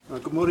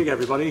Good morning,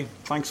 everybody.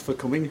 Thanks for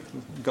coming.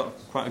 We've got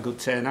quite a good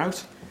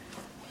turnout.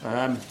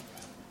 I'm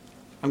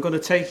going to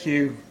take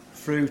you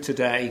through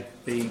today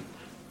the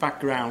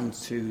background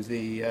to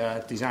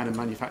the Design and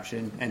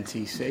Manufacturing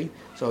NTC.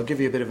 So I'll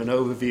give you a bit of an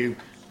overview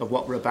of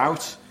what we're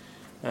about,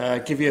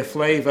 give you a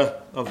flavour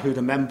of who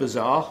the members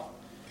are,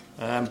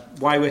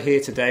 why we're here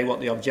today,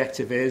 what the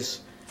objective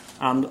is,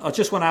 and I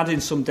just want to add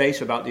in some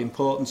data about the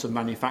importance of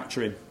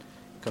manufacturing,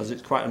 because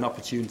it's quite an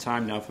opportune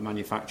time now for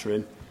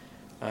manufacturing.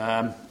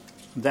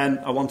 Then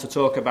I want to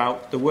talk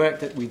about the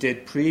work that we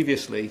did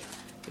previously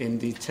in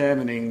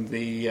determining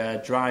the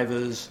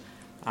drivers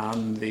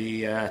and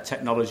the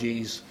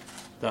technologies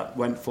that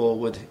went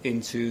forward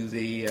into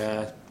the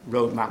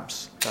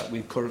roadmaps that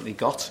we've currently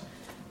got.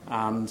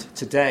 And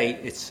today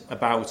it's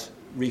about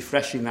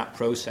refreshing that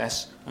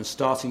process and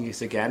starting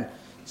it again.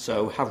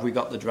 So have we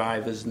got the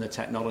drivers and the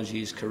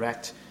technologies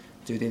correct?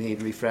 Do they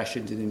need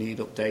refreshing? Do they need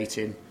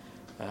updating?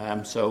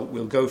 So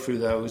we'll go through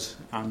those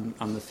and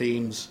the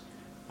themes.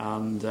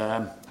 And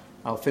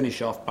I'll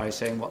finish off by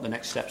saying what the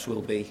next steps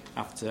will be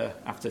after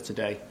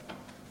today.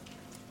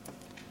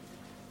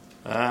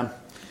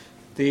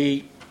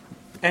 The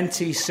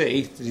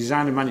NTC, the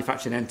Design and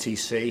Manufacturing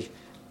NTC,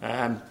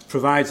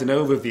 provides an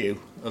overview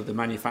of the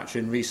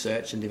manufacturing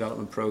research and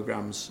development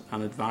programmes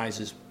and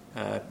advises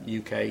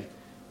UK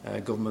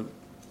government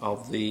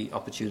of the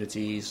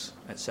opportunities,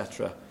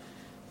 etc.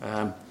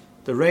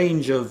 The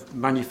range of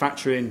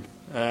manufacturing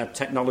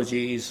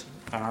technologies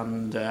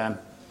and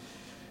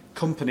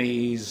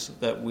companies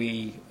that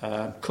we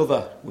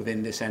cover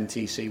within this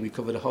NTC. We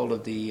cover the whole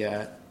of the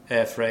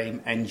airframe,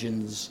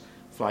 engines,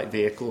 flight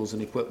vehicles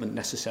and equipment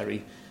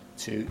necessary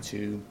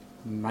to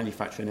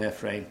manufacture an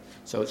airframe.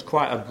 So it's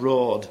quite a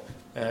broad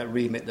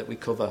remit that we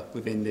cover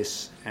within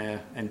this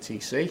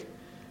NTC.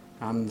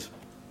 And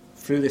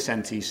through this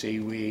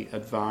NTC we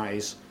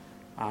advise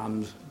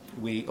and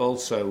we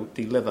also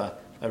deliver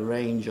a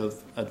range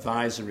of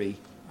advisory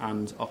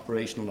and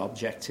operational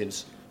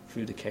objectives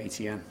through the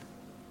KTN.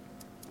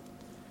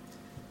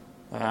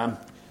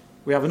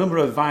 We have a number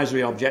of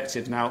advisory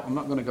objectives. Now, I'm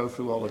not going to go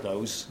through all of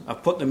those.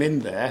 I've put them in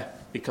there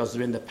because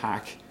they're in the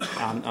pack,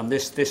 and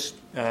this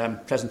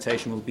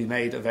presentation will be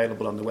made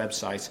available on the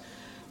website.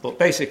 But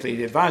basically,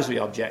 the advisory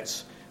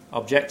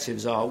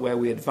objectives are where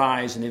we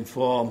advise and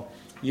inform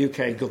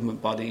UK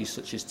government bodies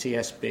such as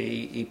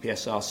TSB,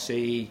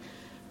 EPSRC,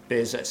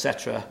 BIS,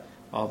 etc.,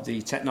 of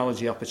the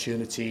technology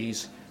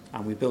opportunities,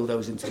 and we build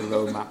those into the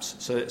roadmaps.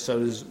 So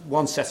there's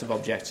one set of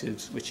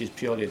objectives which is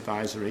purely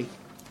advisory.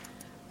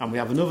 And we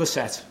have another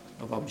set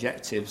of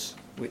objectives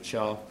which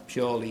are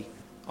purely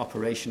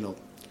operational.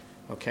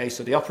 Okay,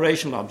 so the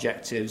operational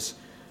objectives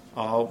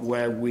are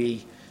where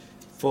we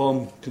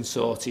form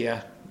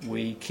consortia,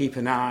 we keep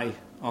an eye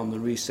on the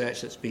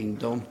research that's being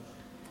done,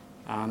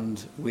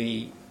 and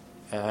we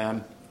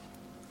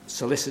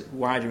solicit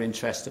wider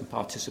interest and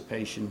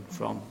participation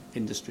from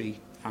industry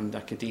and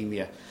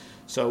academia.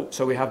 So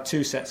we have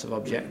two sets of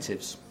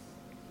objectives.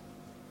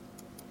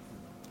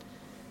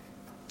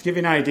 To give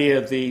you an idea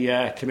of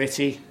the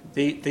committee,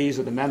 these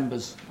are the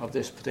members of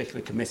this particular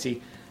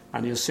committee,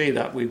 and you'll see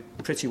that we've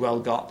pretty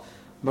well got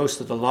most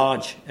of the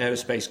large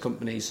aerospace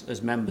companies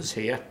as members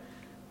here.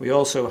 We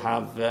also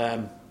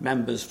have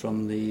members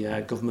from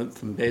the government,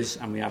 from BIS,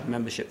 and we have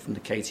membership from the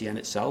KTN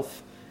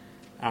itself.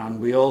 And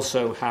we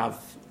also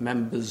have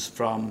members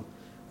from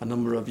a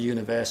number of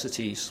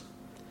universities.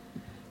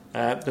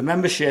 The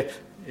membership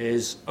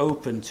is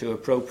open to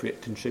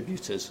appropriate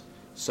contributors.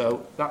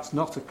 So that's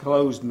not a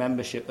closed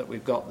membership that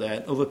we've got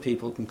there. Other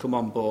people can come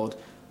on board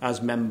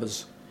as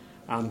members.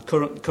 And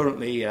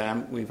currently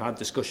we've had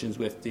discussions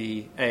with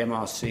the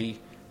AMRC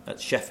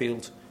at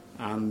Sheffield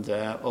and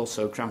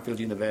also Cranfield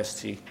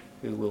University,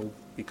 who will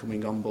be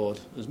coming on board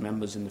as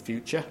members in the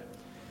future.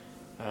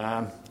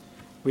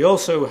 We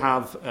also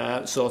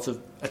have sort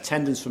of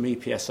attendance from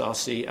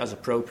EPSRC as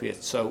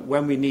appropriate. So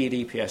when we need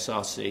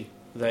EPSRC,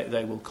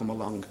 they will come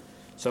along.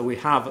 So we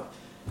have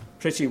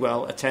pretty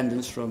well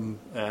attendance from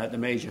the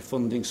major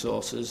funding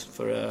sources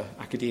for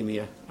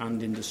academia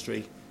and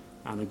industry,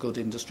 and a good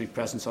industry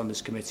presence on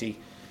this committee.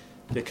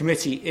 The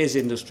committee is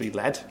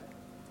industry-led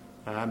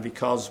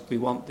because we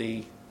want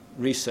the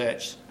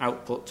research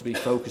output to be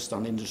focused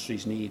on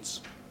industry's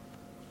needs.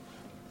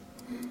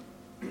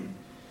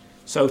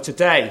 So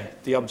today,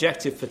 the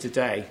objective for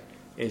today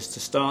is to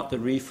start the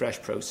refresh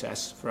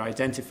process for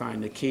identifying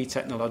the key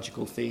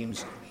technological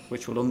themes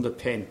which will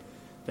underpin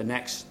the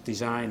next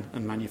Design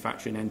and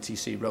Manufacturing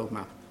NTC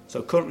roadmap.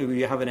 So currently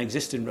we have an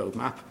existing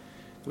roadmap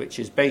which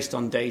is based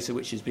on data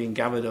which is being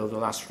gathered over the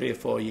last 3 or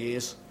 4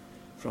 years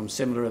from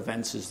similar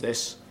events as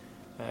this.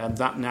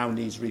 That now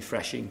needs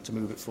refreshing to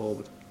move it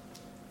forward.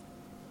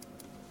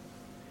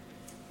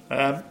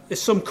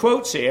 There's some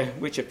quotes here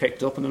which are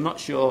picked up, and I'm not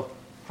sure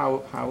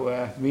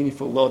how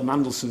meaningful Lord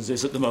Mandelson's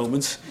is at the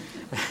moment.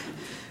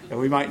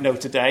 We might know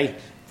today.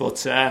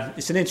 But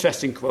it's an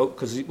interesting quote,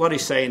 because what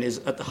he's saying is,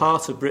 at the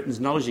heart of Britain's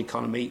knowledge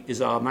economy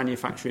is our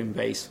manufacturing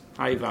base,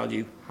 high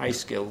value, high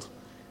skilled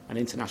and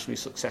internationally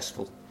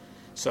successful.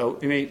 So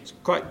I mean, it's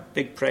quite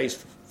big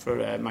praise for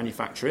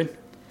manufacturing.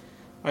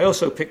 I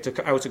also picked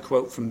out a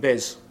quote from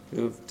Biz,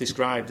 who've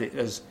described it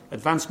as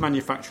advanced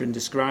manufacturing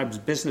describes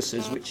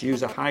businesses which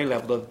use a high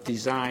level of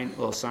design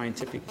or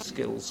scientific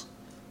skills.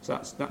 So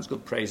that's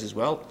good praise as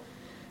well.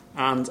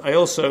 And I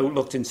also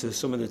looked into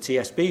some of the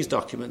TSB's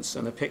documents,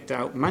 and I picked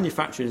out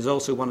manufacturing is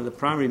also one of the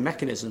primary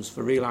mechanisms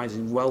for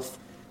realising wealth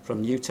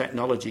from new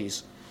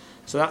technologies.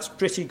 So that's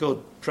pretty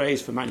good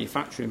praise for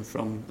manufacturing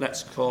from,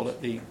 let's call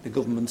it, the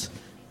government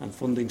and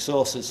funding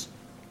sources.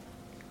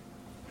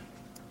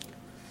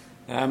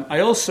 I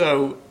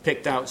also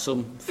picked out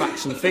some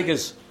facts and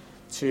figures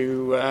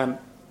to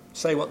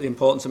say what the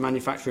importance of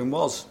manufacturing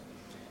was.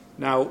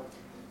 Now,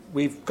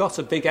 we've got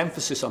a big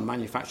emphasis on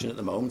manufacturing at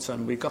the moment,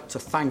 and we've got to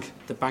thank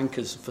the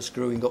bankers for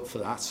screwing up for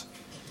that.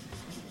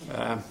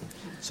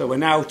 So we're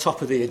now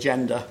top of the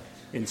agenda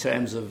in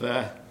terms of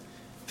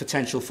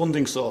potential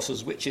funding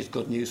sources, which is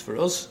good news for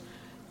us.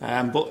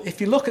 But if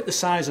you look at the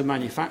size of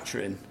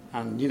manufacturing,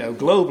 and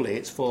globally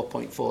it's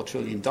 $4.4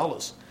 trillion.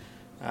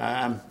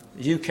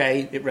 UK,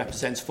 it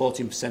represents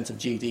 14% of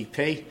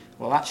GDP.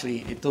 Well, actually,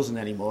 it doesn't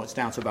anymore. It's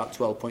down to about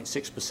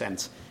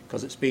 12.6%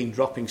 because it's been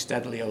dropping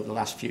steadily over the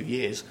last few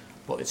years,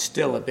 but it's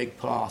still a big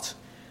part.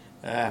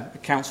 It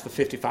accounts for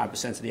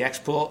 55% of the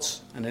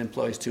exports and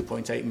employs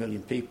 2.8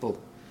 million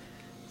people.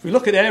 If we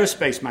look at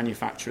aerospace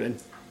manufacturing,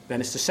 then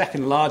it's the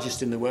second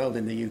largest in the world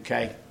in the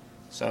UK.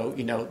 So,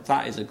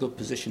 that is a good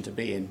position to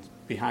be in,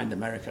 behind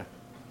America.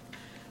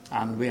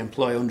 And we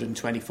employ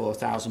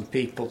 124,000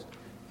 people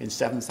in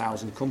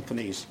 7,000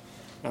 companies.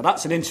 Now,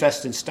 that's an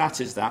interesting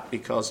stat, is that,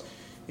 because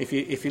if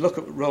you look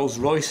at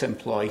Rolls-Royce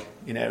employ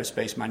in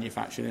aerospace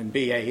manufacturing and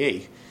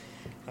BAE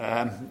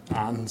and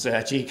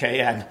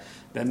GKN,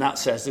 then that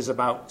says there's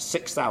about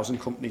 6,000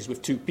 companies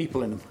with 2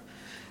 people in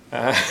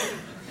them.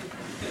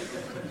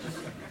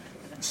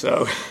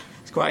 So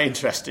it's quite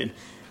interesting.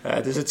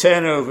 There's a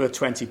turnover of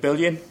 20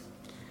 billion.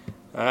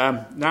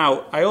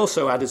 Now, I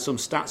also added some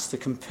stats to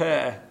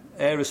compare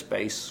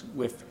aerospace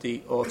with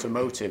the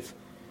automotive.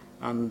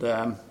 And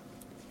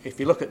if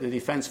you look at the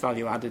defence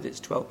value added, it's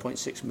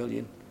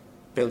 12.6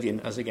 billion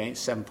as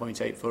against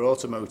 7.8 for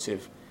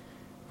automotive.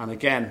 And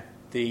again,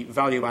 the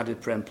value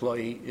added per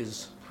employee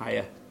is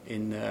higher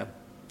in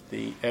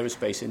the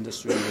aerospace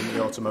industry than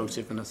the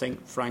automotive. And I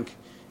think Frank,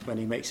 when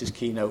he makes his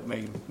keynote,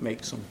 may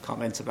make some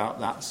comment about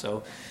that.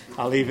 So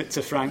I'll leave it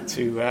to Frank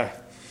to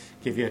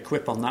give you a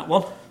quip on that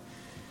one.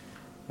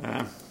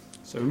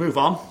 So we move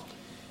on.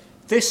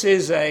 This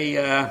is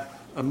a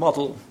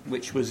model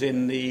which was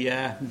in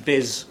the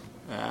BIS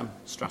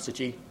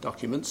strategy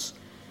documents.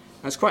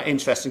 And it's quite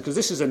interesting because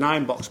this is a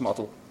 9-box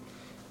model.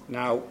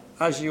 Now,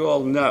 as you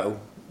all know,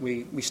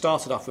 we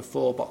started off with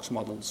 4-box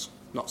models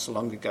not so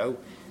long ago,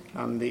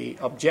 and the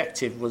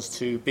objective was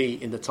to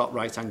be in the top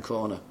right-hand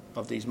corner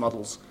of these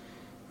models.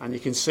 And you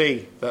can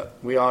see that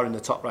we are in the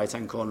top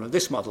right-hand corner of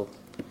this model.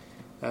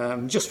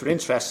 Just for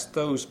interest,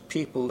 those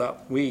people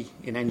that we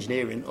in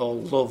engineering all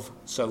love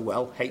so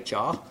well,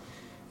 HR,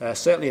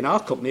 certainly in our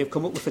company have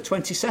come up with a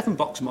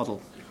 27-box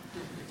model,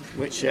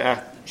 which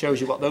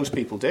shows you what those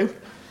people do.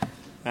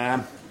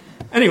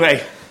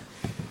 Anyway,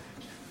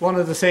 one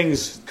of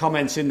the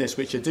comments in this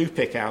which I do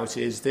pick out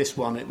is this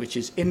one, which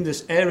is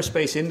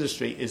aerospace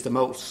industry is the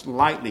most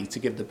likely to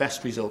give the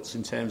best results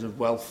in terms of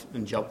wealth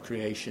and job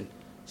creation.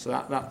 So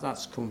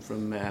that's come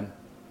from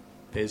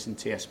BIS and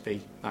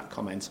TSB, that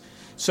comment.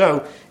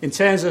 So in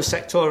terms of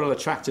sectoral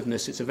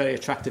attractiveness, it's a very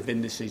attractive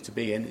industry to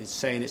be in. It's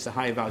saying it's a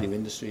high-value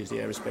industry, is the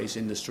aerospace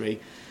industry,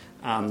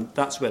 and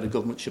that's where the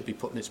government should be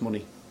putting its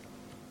money.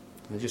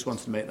 And I just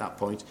wanted to make that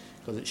point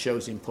because it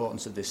shows the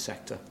importance of this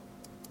sector.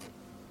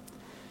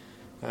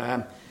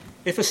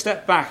 If I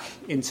step back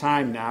in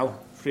time now,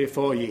 3 or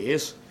 4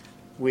 years,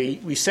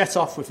 we set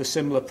off with a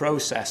similar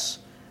process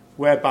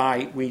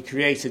whereby we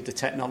created the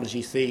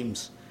technology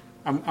themes.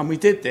 And we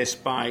did this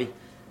by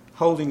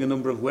holding a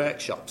number of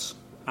workshops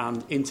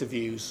and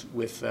interviews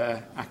with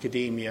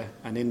academia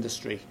and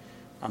industry.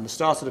 And the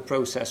start of the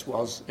process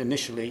was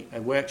initially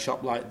a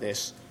workshop like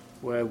this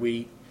where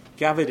we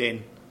gathered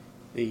in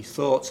the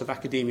thoughts of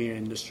academia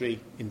and industry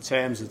in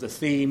terms of the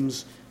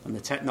themes and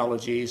the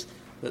technologies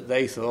that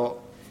they thought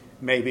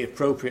may be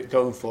appropriate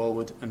going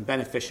forward and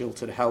beneficial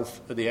to the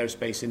health of the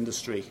aerospace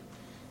industry.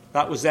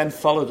 That was then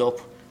followed up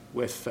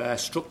with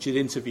structured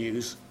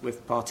interviews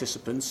with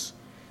participants,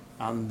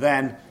 and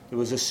then there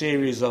was a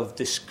series of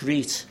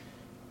discrete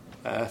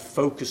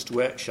focused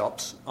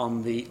workshops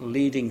on the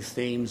leading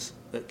themes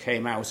that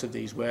came out of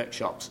these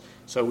workshops.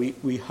 So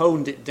we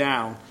honed it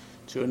down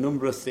to a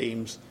number of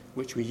themes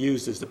which we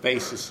used as the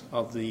basis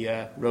of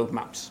the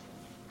roadmaps.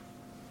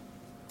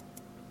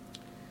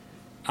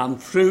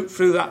 And through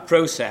that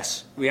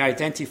process, we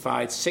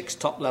identified 6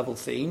 top-level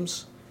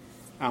themes,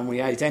 and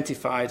we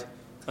identified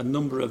a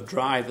number of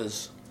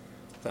drivers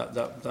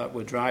that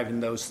were driving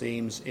those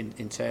themes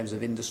in terms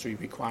of industry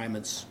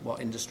requirements,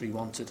 what industry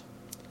wanted.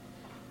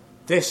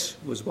 This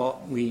was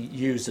what we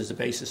used as the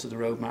basis of the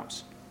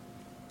roadmaps.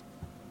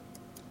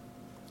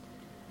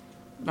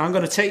 Now I'm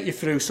going to take you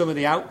through some of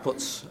the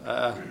outputs,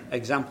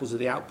 examples of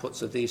the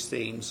outputs of these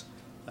themes,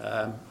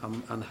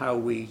 and how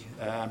we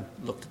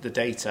looked at the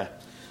data.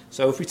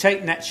 So if we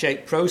take net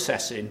shape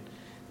processing,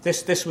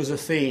 this was a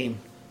theme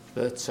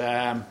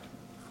that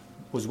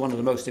was one of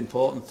the most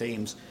important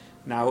themes.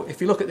 Now,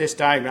 if you look at this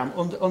diagram,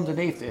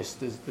 underneath this,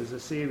 there's a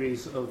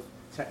series of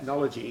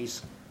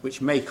technologies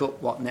which make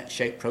up what net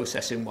shape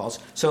processing was.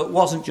 So it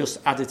wasn't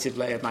just additive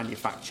layer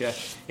manufacture,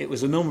 it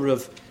was a number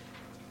of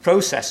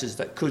processes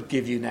that could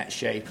give you net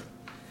shape.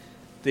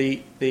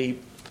 The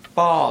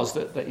bars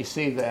that you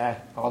see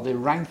there are the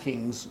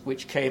rankings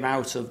which came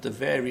out of the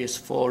various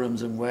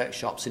forums and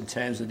workshops in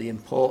terms of the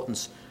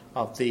importance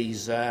of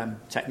these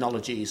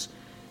technologies.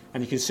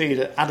 And you can see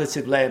that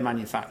additive layer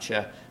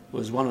manufacture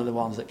was one of the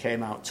ones that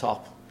came out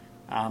top.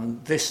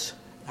 And this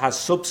has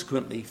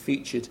subsequently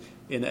featured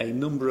in a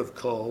number of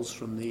calls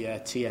from the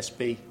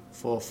TSB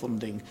for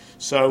funding.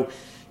 So,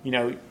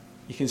 you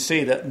can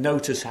see that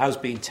notice has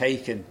been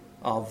taken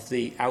of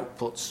the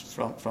outputs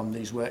from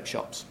these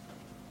workshops.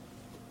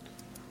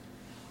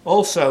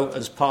 Also,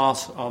 as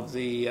part of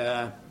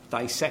the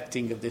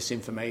dissecting of this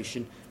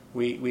information,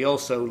 we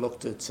also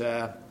looked at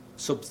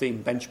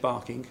sub-theme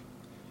benchmarking,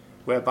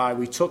 whereby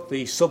we took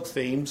the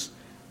sub-themes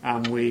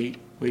and we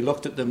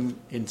looked at them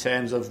in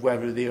terms of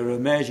whether they are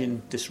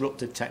emerging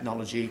disruptive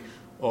technology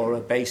or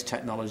a base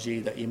technology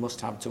that you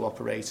must have to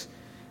operate.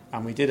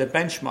 And we did a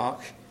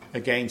benchmark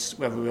against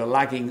whether we were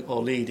lagging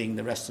or leading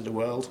the rest of the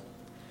world.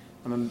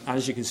 And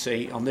as you can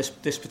see, on this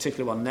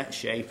particular one, net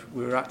shape,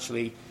 we were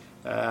actually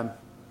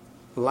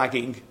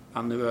lagging,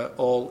 and there were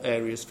all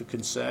areas for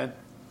concern.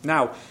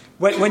 Now,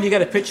 when you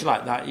get a picture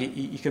like that,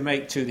 you can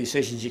make two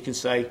decisions. You can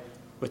say,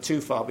 we're too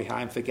far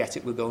behind, forget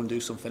it, we'll go and do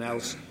something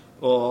else.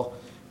 Or,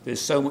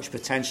 there's so much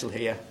potential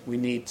here, we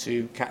need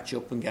to catch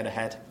up and get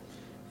ahead.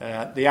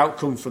 The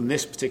outcome from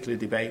this particular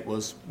debate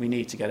was, we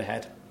need to get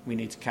ahead, we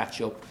need to catch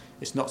up.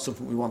 It's not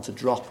something we want to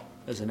drop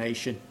as a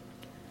nation.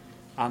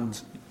 And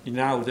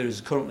now there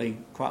is currently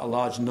quite a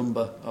large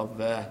number of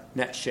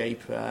net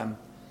shape and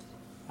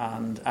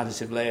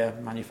additive layer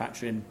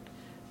manufacturing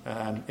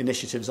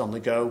initiatives on the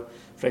go.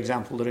 For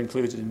example, they're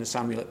included in the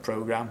Samulet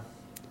programme,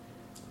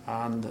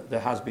 and there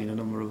has been a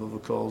number of other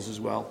calls as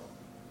well,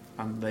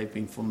 and they've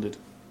been funded.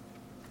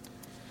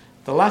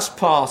 The last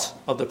part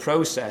of the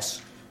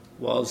process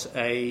was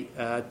a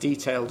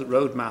detailed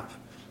roadmap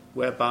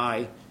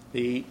whereby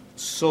the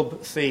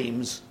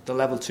sub-themes, the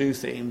level 2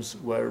 themes,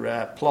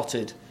 were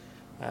plotted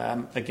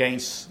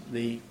against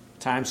the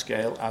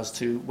timescale as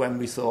to when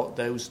we thought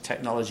those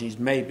technologies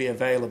may be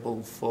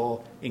available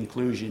for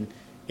inclusion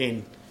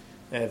in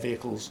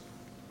vehicles.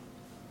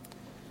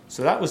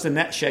 So that was the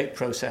net shape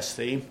process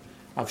theme.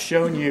 I've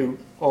shown you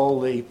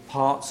all the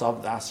parts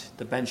of that,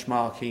 the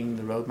benchmarking,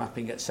 the road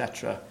mapping,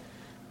 etc.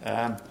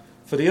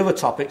 For the other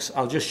topics,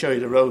 I'll just show you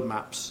the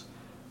roadmaps.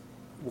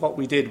 What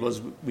we did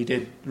was we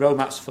did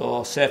roadmaps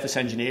for surface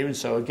engineering.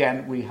 So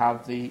again, we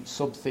have the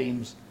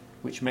sub-themes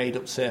which made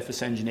up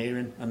surface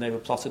engineering, and they were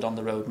plotted on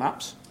the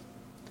roadmaps.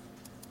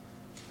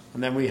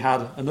 And then we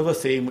had another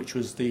theme, which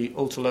was the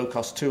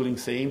ultra-low-cost tooling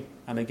theme,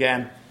 and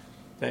again,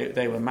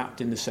 they were mapped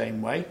in the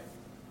same way.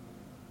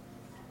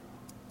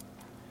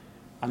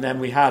 And then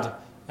we had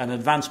an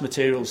advanced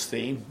materials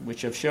theme,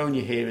 which I've shown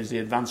you here is the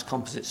advanced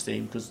composites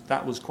theme, because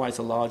that was quite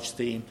a large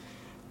theme.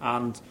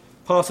 And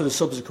part of the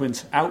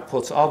subsequent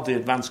output of the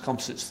advanced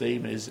composites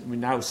theme is we're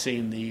now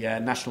seeing the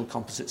National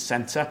Composites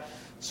Centre.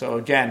 So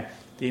again,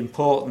 the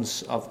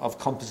importance of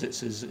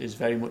composites is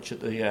very much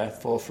at the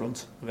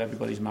forefront of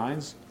everybody's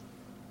minds.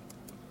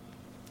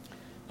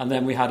 And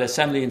then we had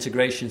assembly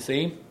integration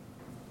theme.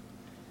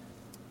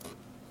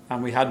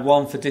 And we had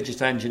one for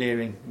digital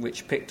engineering,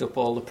 which picked up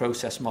all the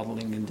process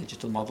modelling and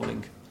digital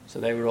modelling. So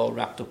they were all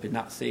wrapped up in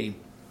that theme.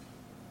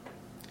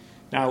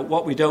 Now,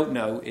 what we don't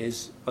know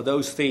is, are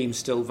those themes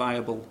still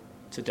viable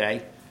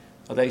today?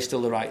 Are they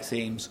still the right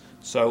themes?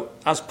 So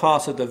as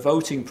part of the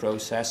voting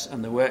process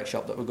and the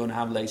workshop that we're going to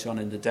have later on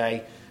in the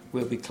day,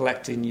 we'll be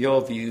collecting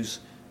your views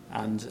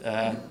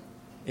and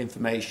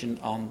information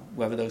on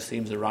whether those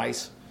themes are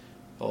right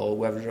or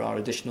whether there are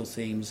additional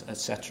themes,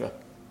 etc.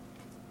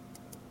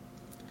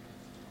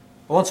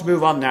 I want to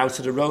move on now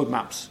to the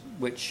roadmaps,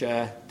 which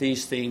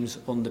these themes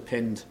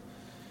underpinned.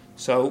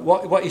 So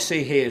what you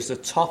see here is the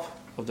top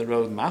of the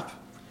roadmap,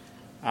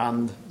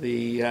 and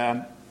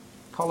the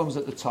columns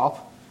at the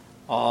top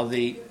are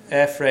the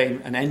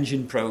airframe and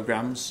engine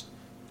programs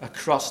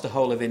across the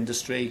whole of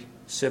industry,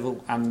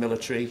 civil and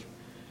military,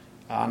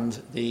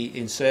 and the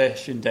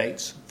insertion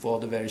dates for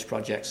the various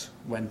projects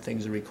when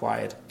things are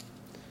required.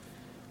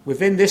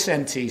 Within this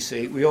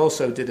NTC, we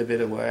also did a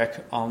bit of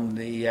work on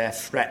the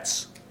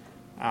threats,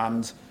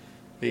 and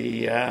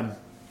the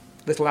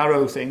little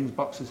arrow things,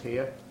 boxes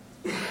here,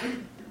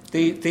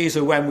 these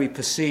are when we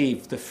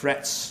perceive the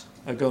threats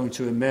are going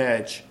to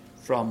emerge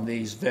from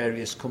these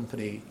various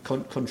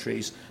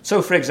countries.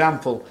 So, for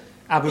example,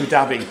 Abu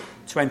Dhabi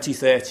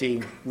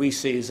 2013 we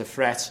see as a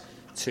threat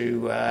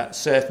to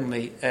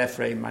certainly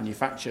airframe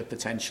manufacture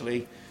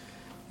potentially.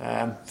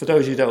 For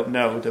those who don't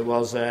know, there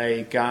was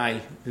a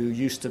guy who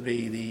used to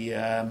be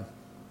the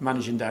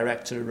managing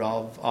director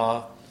of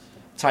our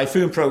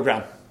Typhoon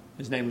programme.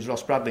 His name was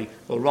Ross Bradley.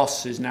 Well,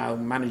 Ross is now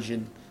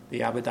managing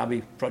the Abu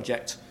Dhabi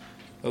project,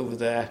 over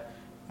there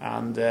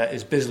and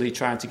is busily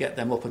trying to get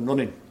them up and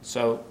running.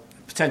 So,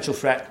 potential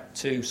threat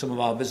to some of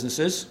our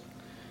businesses.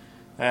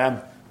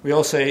 We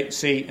also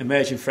see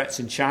emerging threats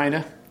in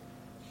China,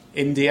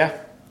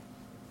 India,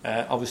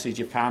 obviously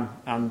Japan,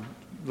 and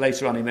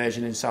later on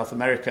emerging in South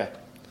America.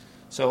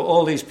 So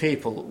all these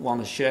people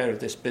want a share of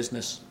this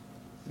business.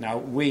 Now,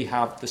 we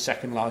have the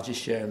second largest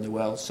share in the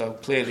world, so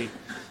clearly,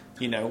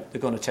 they're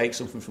going to take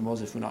something from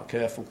us if we're not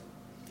careful.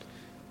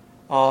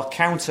 Our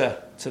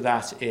counter to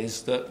that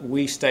is that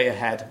we stay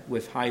ahead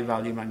with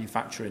high-value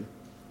manufacturing.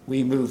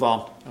 We move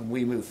on and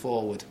we move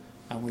forward,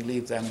 and we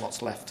leave them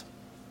what's left.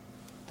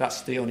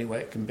 That's the only way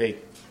it can be.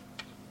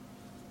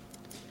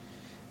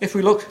 If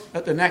we look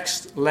at the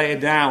next layer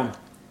down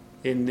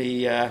in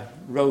the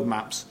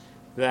roadmaps,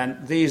 then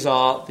these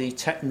are the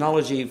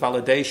technology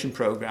validation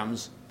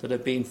programs that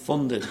have been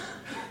funded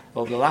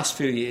over the last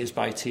few years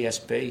by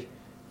TSB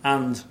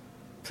and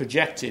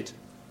projected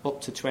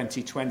up to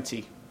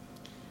 2020.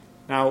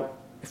 Now,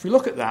 if we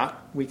look at that,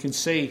 we can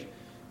see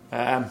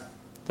that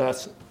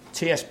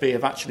TSB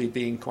have actually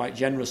been quite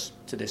generous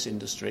to this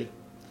industry.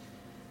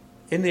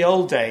 In the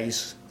old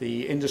days,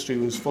 the industry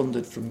was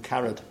funded from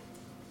CARAD,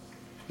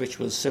 which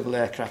was Civil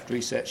Aircraft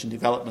Research and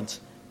Development,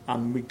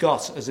 and we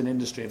got, as an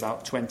industry,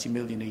 about 20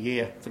 million a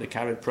year for the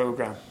CARAD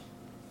programme.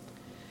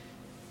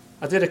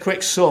 I did a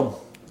quick sum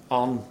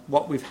on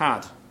what we've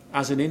had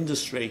as an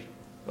industry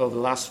over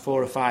the last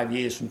 4 or 5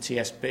 years from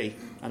TSB,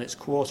 and it's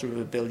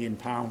 £250 million.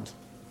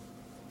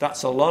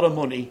 That's a lot of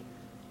money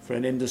for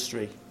an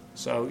industry.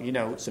 So,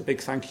 it's a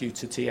big thank you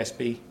to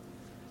TSB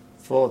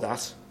for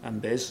that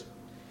and BIS.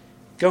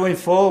 Going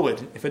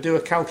forward, if I do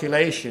a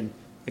calculation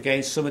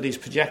against some of these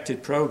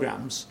projected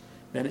programmes,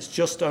 then it's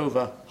just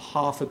over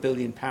 £500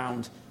 million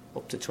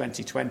up to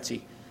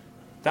 2020.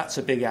 That's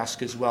a big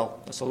ask as well.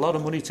 That's a lot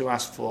of money to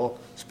ask for,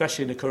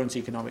 especially in the current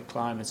economic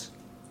climate.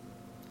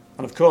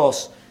 And of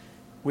course,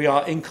 we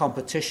are in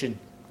competition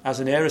as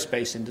an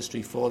aerospace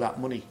industry for that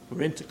money.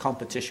 We're into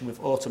competition with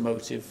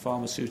automotive,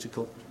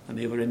 pharmaceutical and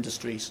the other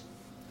industries.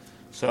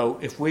 So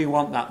if we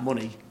want that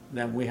money,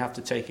 then we have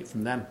to take it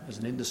from them as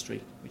an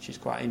industry, which is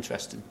quite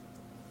interesting.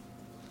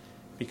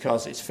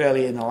 Because it's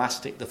fairly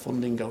inelastic, the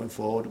funding going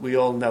forward. We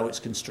all know it's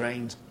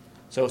constrained.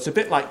 So it's a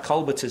bit like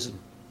Colbertism.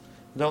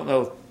 I don't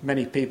know if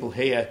many people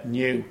here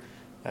knew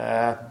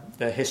their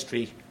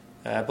history,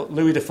 but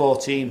Louis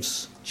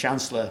XIV's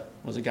Chancellor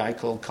was a guy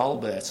called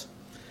Colbert.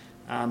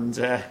 And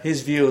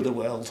his view of the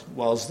world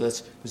was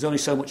that there's only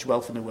so much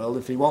wealth in the world.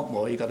 If you want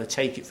more, you've got to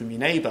take it from your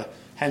neighbour.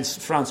 Hence,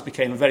 France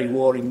became a very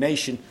warring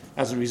nation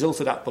as a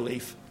result of that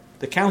belief.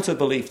 The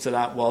counter-belief to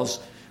that was,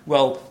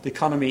 well, the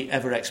economy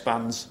ever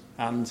expands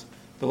and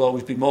there'll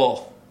always be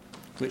more,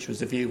 which was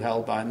the view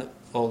held by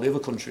all the other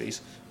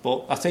countries.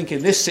 But I think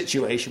in this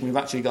situation, we've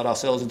actually got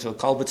ourselves into a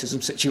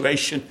Colbertism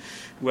situation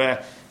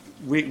where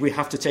we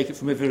have to take it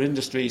from other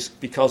industries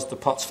because the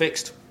pot's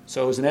fixed.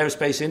 So as an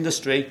aerospace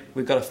industry,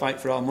 we've got to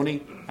fight for our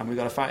money and we've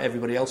got to fight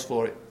everybody else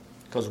for it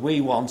because we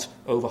want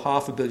over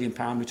 £500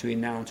 million between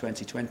now and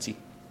 2020.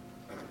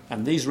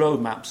 And these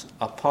roadmaps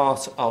are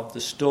part of the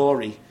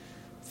story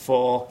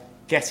for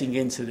getting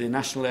into the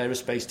National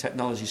Aerospace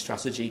Technology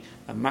Strategy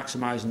and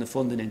maximising the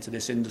funding into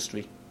this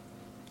industry.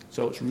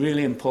 So it's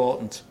really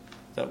important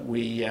that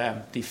we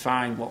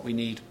define what we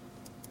need.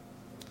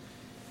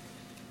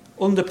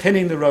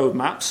 Underpinning the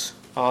roadmaps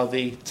are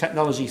the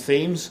technology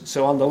themes.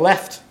 So on the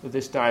left of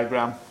this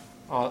diagram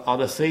are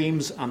the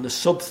themes and the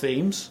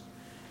sub-themes.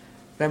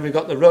 Then we've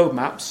got the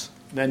roadmaps.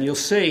 Then you'll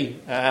see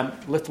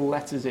little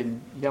letters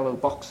in yellow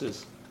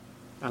boxes.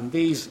 And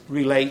these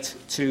relate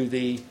to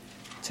the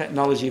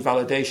technology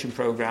validation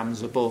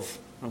programs above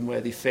and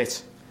where they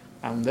fit.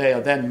 And they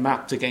are then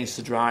mapped against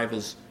the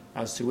drivers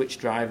as to which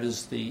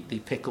drivers they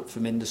pick up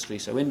from industry.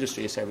 So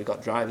industry, I say we've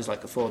got drivers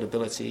like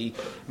affordability,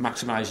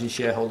 maximising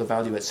shareholder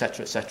value,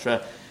 etc.,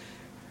 etc.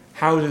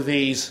 How do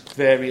these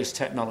various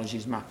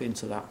technologies map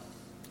into that?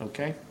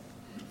 Okay?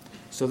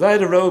 So they're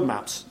the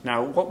roadmaps.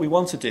 Now, what we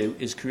want to do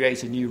is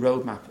create a new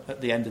roadmap at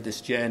the end of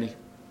this journey.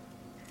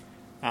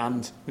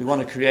 And we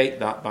want to create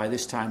that by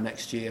this time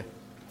next year.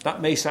 That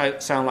may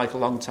sound like a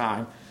long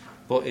time,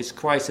 but it's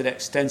quite an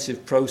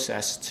extensive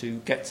process to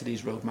get to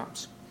these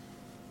roadmaps.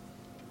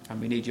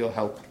 And we need your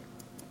help.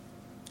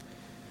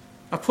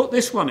 I put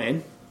this one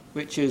in,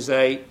 which is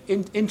an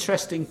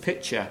interesting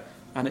picture,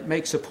 and it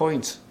makes a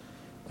point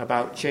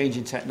about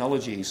changing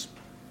technologies.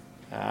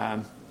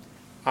 I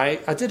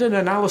did an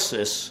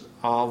analysis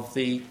of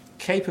the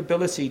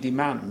capability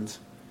demand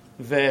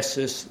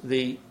versus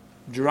the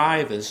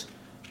drivers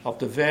of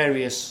the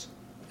various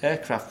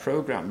aircraft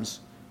programs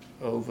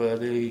over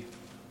the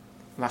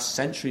last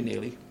century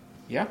nearly,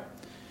 yeah?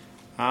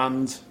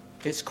 And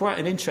it's quite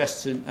an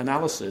interesting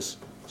analysis.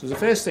 So the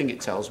first thing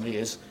it tells me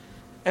is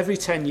every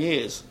 10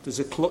 years there's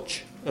a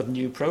clutch of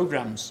new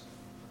programs.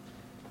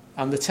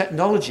 And the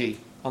technology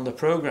on the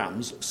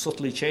programs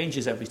subtly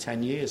changes every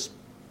 10 years.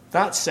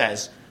 That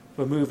says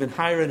we're moving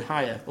higher and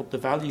higher up the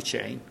value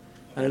chain.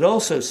 And it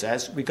also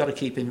says we've got to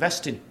keep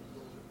investing.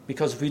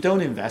 Because if we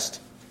don't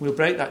invest, we'll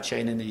break that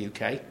chain in the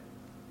UK.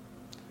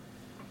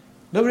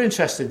 Another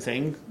interesting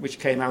thing which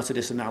came out of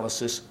this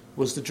analysis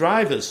was the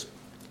drivers.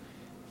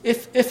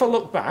 If I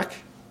look back,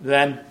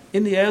 then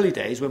in the early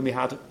days when we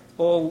had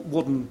all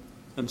wooden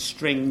and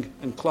string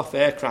and cloth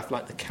aircraft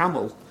like the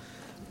Camel,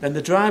 then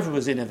the driver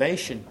was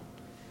innovation.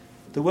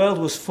 The world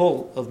was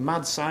full of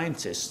mad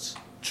scientists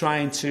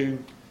trying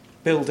to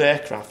build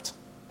aircraft,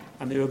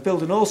 and they were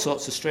building all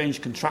sorts of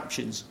strange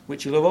contraptions,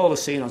 which you'll have all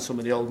seen on some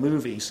of the old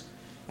movies,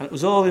 and it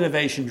was all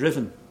innovation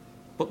driven.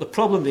 But the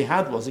problem they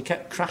had was they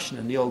kept crashing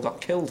and they all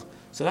got killed,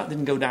 so that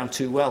didn't go down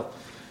too well,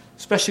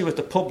 especially with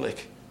the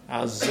public,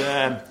 as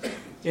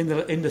in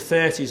the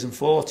 30s and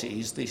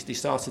 40s they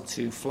started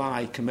to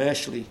fly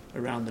commercially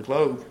around the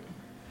globe.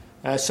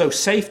 So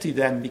safety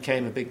then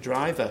became a big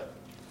driver.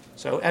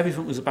 So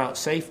everything was about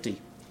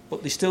safety,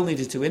 but they still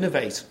needed to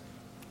innovate.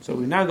 So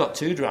we've now got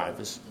two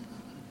drivers.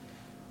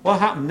 What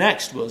happened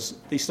next was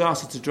they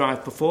started to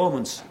drive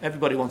performance.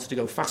 Everybody wanted to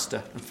go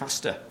faster and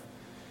faster.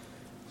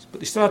 But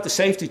they still had the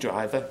safety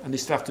driver and they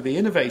still have to be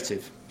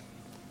innovative.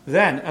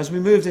 Then, as we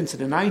moved into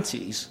the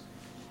 90s,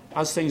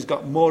 as things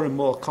got more and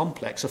more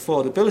complex,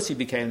 affordability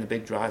became the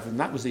big driver, and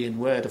that was the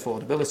in-word,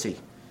 affordability.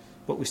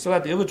 But we still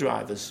had the other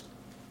drivers.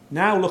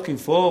 Now, looking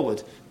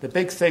forward, the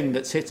big thing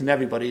that's hitting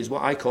everybody is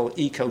what I call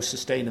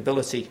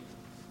eco-sustainability.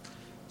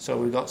 So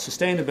we've got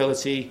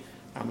sustainability,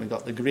 and we've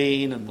got the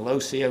green and the low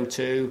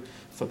CO2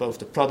 for both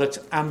the product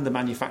and the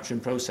manufacturing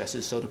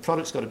processes. So the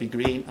product's got to be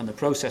green, and the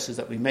processes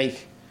that we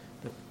make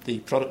the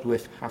product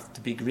with have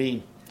to be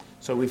green.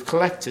 So we've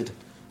collected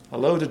a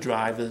load of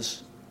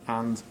drivers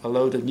and a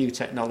load of new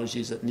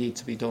technologies that need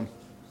to be done.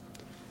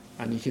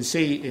 And you can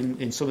see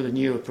in some of the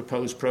newer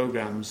proposed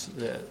programs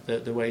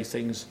the way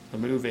things are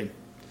moving.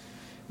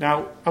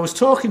 Now, I was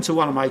talking to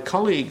one of my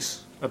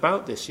colleagues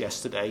about this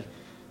yesterday,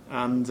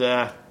 and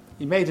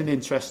he made an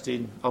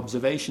interesting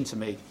observation to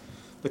me.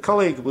 The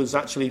colleague was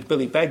actually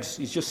Billy Beggs.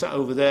 He's just sat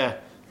over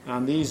there,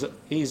 and he's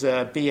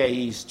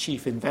BAE's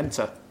chief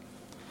inventor.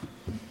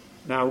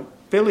 Now,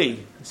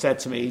 Billy said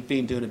to me, he'd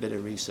been doing a bit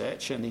of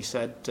research, and he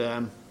said,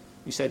 the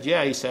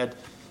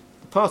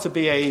part of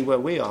BAE where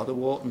we are, the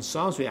Wharton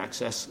Salisbury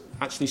access,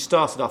 actually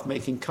started off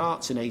making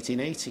carts in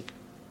 1880.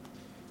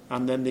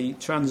 And then the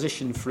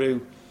transition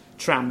through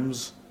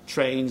trams,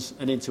 trains,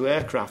 and into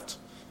aircraft.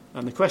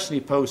 And the question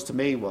he posed to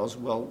me was,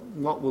 well,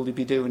 what will they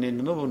be doing in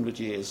another 100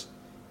 years?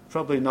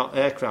 Probably not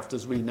aircraft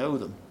as we know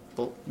them,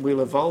 but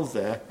we'll evolve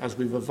there as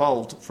we've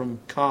evolved from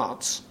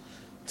carts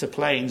to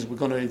planes. We're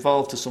going to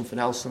evolve to something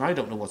else, and I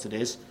don't know what it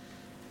is.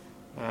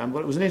 But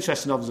it was an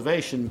interesting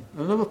observation.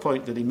 Another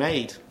point that he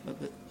made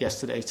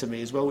yesterday to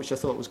me as well, which I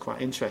thought was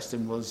quite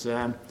interesting, was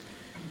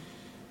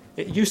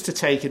it used to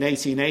take in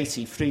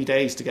 1880 3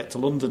 days to get to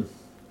London.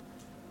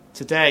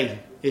 Today,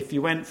 if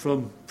you went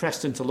from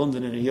Preston to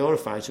London in a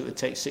Eurofighter, it would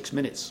take 6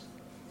 minutes.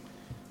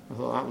 I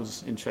thought that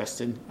was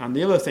interesting. And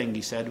the other thing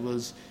he said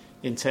was,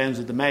 in terms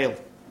of the mail,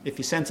 if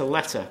you sent a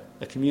letter,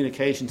 a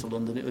communication to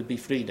London, it would be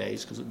 3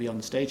 days because it would be on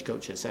the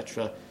stagecoach,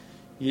 etc.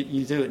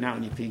 You do it now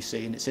on your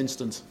PC and it's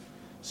instant.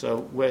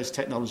 So where's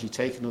technology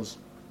taking us?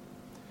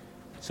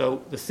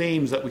 So the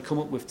themes that we come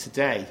up with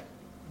today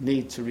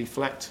need to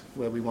reflect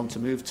where we want to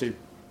move to,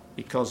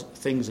 because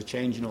things are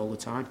changing all the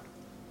time.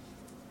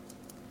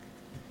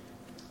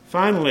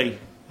 Finally,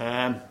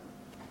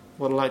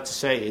 what I'd like to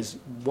say is,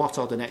 what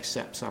are the next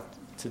steps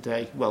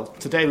today? Well,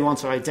 today we want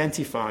to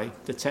identify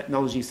the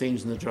technology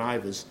themes and the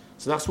drivers.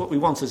 So that's what we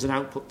want as an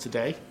output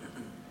today.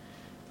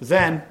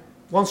 Then,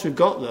 once we've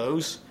got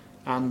those,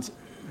 and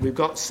we've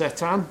got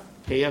Setan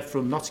here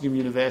from Nottingham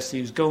University,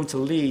 who's going to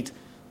lead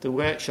the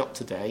workshop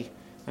today,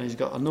 and he's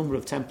got a number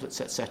of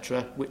templates,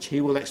 etc., which he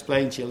will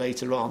explain to you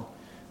later on,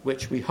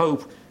 which we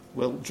hope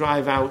will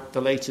drive out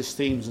the latest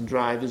themes and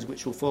drivers,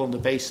 which will form the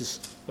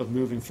basis of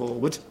moving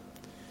forward.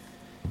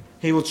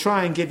 He will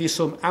try and give you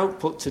some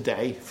output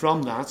today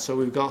from that. So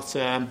we've got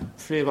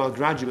 3 of our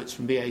graduates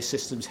from BAE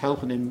Systems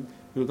helping him,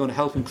 who are going to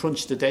help him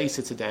crunch the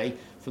data today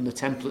from the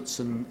templates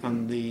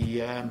and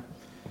the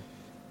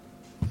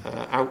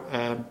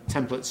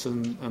templates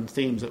and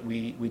themes that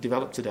we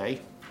developed today.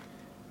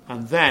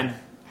 And then,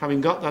 having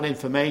got that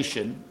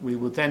information, we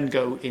will then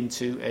go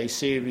into a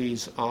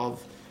series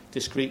of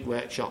discrete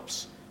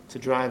workshops to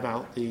drive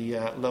out the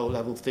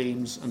low-level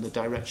themes and the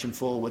direction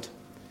forward.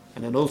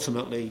 And then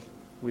ultimately,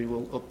 we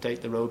will update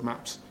the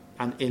roadmaps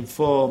and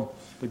inform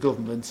the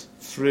government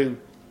through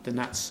the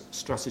NATS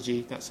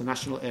strategy. That's the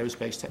National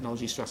Aerospace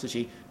Technology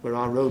Strategy, where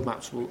our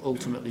roadmaps will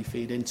ultimately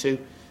feed into.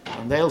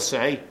 And they'll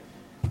say,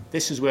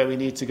 this is where we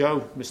need to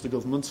go, Mr.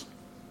 Government.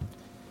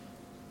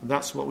 And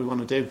that's what we want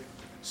to do.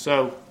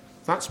 So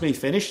that's me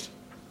finished.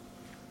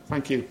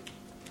 Thank you.